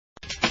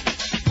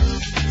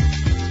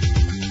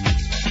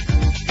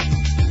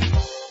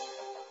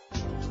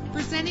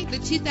the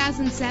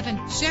 2007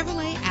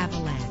 Chevrolet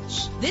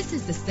Avalanche. This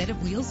is the set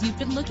of wheels you've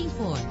been looking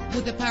for,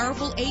 with a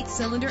powerful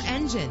 8-cylinder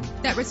engine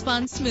that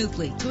responds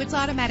smoothly to its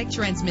automatic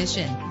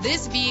transmission.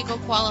 This vehicle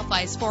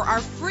qualifies for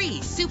our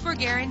free Super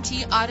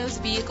Guarantee Autos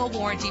Vehicle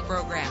Warranty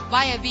Program.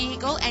 Buy a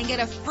vehicle and get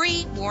a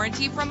free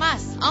warranty from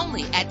us,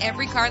 only at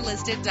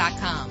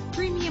everycarlisted.com.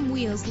 Premium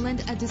wheels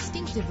lend a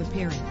distinctive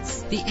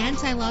appearance. The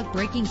anti-lock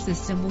braking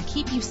system will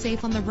keep you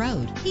safe on the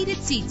road. Heated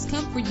seats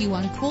comfort you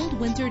on cold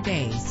winter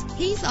days.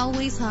 He's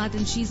always hot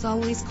and she's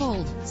always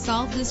cold.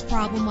 Solve this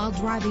problem while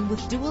driving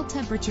with dual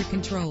temperature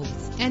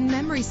controls. And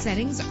memory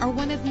settings are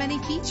one of many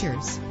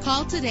features.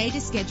 Call today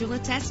to schedule a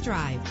test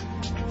drive.